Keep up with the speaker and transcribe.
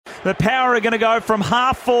The Power are going to go from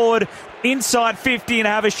half forward inside 50 and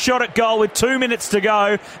have a shot at goal with 2 minutes to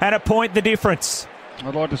go and a point the difference.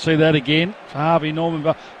 I'd like to see that again for Harvey Norman,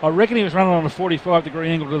 but I reckon he was running on a 45-degree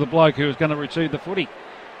angle to the bloke who was going to retrieve the footy.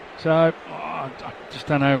 So I just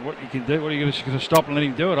don't know what you can do. What are you going to stop and let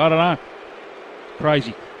him do it? I don't know.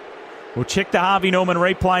 Crazy. We'll check the Harvey Norman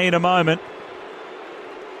replay in a moment.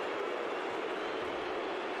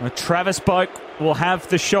 Travis Boak will have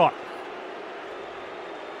the shot.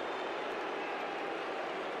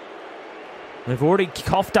 They've already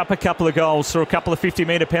coughed up a couple of goals through a couple of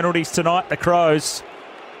 50-metre penalties tonight, the Crows.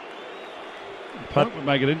 But would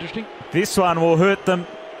make it interesting. This one will hurt them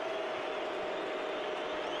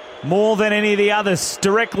more than any of the others.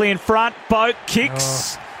 Directly in front, Boak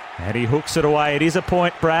kicks, and he hooks it away. It is a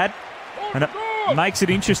point, Brad, and it makes it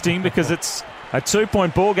interesting because it's a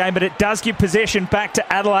 2-point ball game, but it does give possession back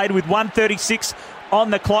to Adelaide with 1:36 on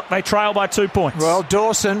the clock. They trail by 2 points. Well,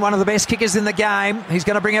 Dawson, one of the best kickers in the game. He's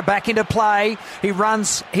going to bring it back into play. He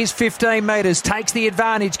runs his 15 metres, takes the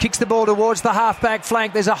advantage, kicks the ball towards the half-back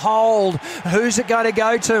flank. There's a hold. Who's it going to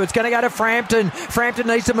go to? It's going to go to Frampton. Frampton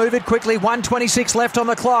needs to move it quickly. 1:26 left on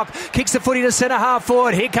the clock. Kicks the footy to centre half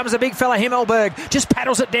forward. Here comes the big fella, Himmelberg. Just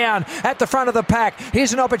paddles it down at the front of the pack.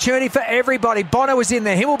 Here's an opportunity for everybody. Bono is in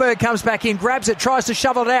there. Himmelberg comes back in, grabs it, tries to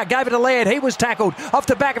shovel it out, gave it to Laird. He was tackled off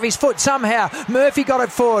the back of his foot somehow. Murphy got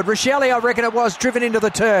it forward. Rochelle, I reckon it was, driven into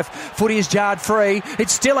the turf. Footy is jarred free.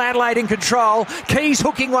 It's still Adelaide in control. Keys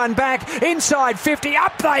hooking one back. Inside 50.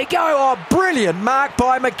 Up they go. Oh, brilliant mark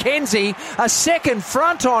by McKenzie. A second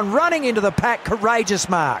front on, running into the pack. Courageous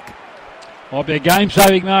mark. Might be a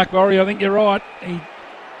game-saving mark, Laurie. I think you're right.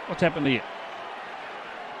 What's happened here?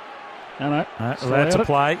 No. Allowed to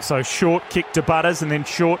play. So short kick to Butters and then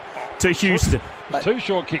short to Houston. 2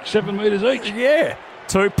 short kicks, 7 metres each. Yeah.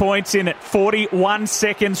 2 points in it. 41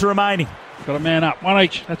 seconds remaining. Got a man up. 1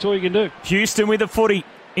 each. That's all you can do. Houston with the footy.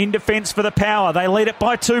 In defence for the Power. They lead it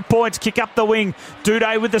by 2 points. Kick up the wing.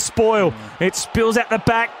 Duday with the spoil. It spills out the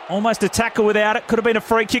back. Almost a tackle without it. Could have been a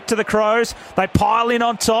free kick to the Crows. They pile in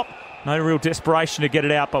on top. No real desperation to get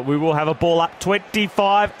it out, but we will have a ball up.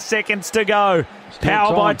 25 seconds to go. Still Power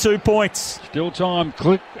time. By 2 points. Still time.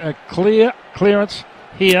 Clearance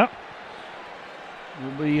here.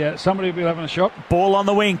 Somebody will be having a shot. Ball on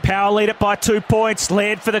the wing. Power lead it by 2 points.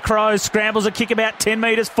 Laird for the Crows. Scrambles a kick about 10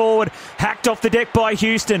 metres forward. Hacked off the deck by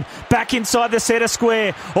Houston. Back inside the centre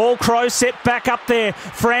square. All Crows set back up there.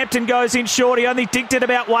 Frampton goes in short. He only dinked it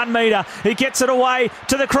about 1 metre. He gets it away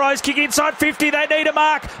to the Crows. Kick inside 50. They need a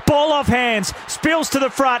mark. Ball off hands. Spills to the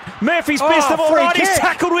front. Murphy's missed them all right. He's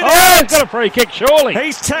tackled without it. He's got a free kick, surely.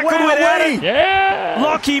 He's tackled without it. Yeah.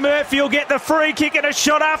 Lockie Murphy will get the free kick and a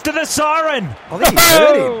shot after the siren. I think he's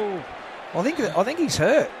hurt him. I think he's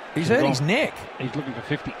hurt. He's hurt his neck. He's looking for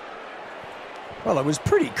 50. Well, it was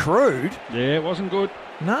pretty crude. Yeah, it wasn't good.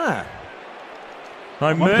 No.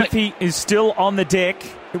 So Murphy is still on the deck.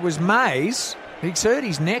 It was Mays. He's hurt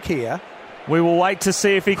his neck here. We will wait to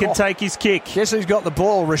see if he can take his kick. Guess who's got the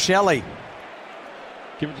ball? Rochelle.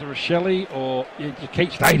 Give it to Rochelle or you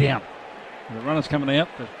keep stay down. The runner's coming out.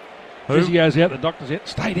 The physio's out. The doctor's out.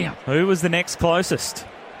 Stay down. Who was the next closest?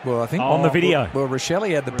 Well, I think on the video. Well, Rochelle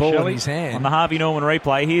had the ball in his hand. On the Harvey Norman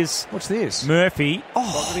replay, here's what's this? Murphy.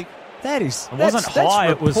 Oh, that is. It wasn't high.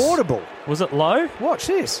 It was reportable. Was it low? Watch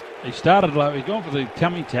this. He started low. He's gone for the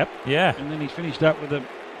tummy tap. Yeah. And then he's finished up with a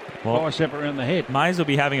bicep around the head. Mays will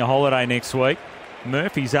be having a holiday next week.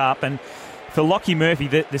 Murphy's up. And for Lockie Murphy,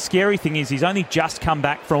 the scary thing is he's only just come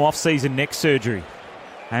back from off-season neck surgery.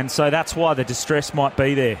 And so that's why the distress might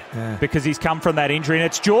be there, because he's come from that injury. And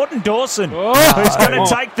it's Jordan Dawson who's going to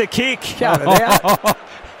take the kick. Count it out.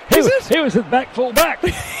 He was at back, full back.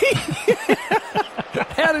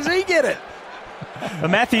 How does he get it?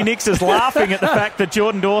 Matthew Nix is laughing at the fact that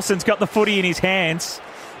Jordan Dawson's got the footy in his hands.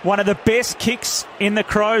 One of the best kicks in the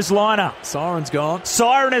Crows lineup. Siren's gone.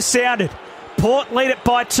 Siren has sounded. Port lead it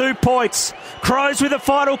by 2 points. Crows with the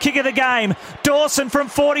final kick of the game. Dawson from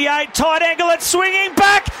 48. Tight angle and swinging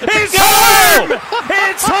back. It's home!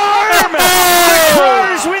 It's home! The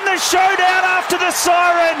Crows win the showdown after the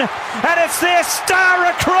siren. And it's their star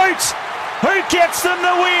recruit who gets them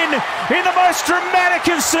the win in the most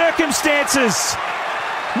dramatic of circumstances.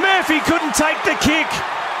 Murphy couldn't take the kick.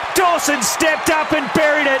 Dawson stepped up and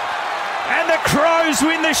buried it. And the Crows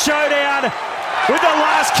win the showdown with the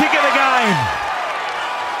last kick of the game.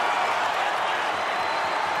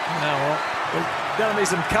 There's going to be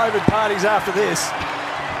some COVID parties after this.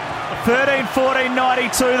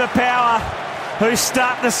 13-14-92, the Power, who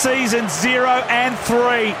start the season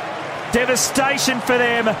 0-3. Devastation for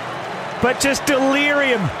them, but just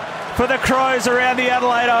delirium for the Crows around the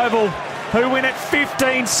Adelaide Oval. who win it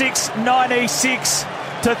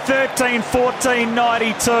 15-6-96 to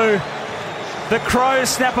 13-14-92. The Crows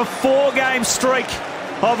snap a 4-game streak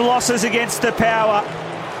of losses against the Power.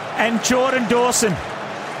 And Jordan Dawson,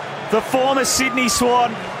 the former Sydney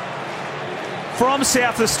Swan from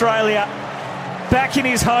South Australia, back in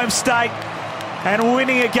his home state and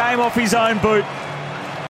winning a game off his own boot.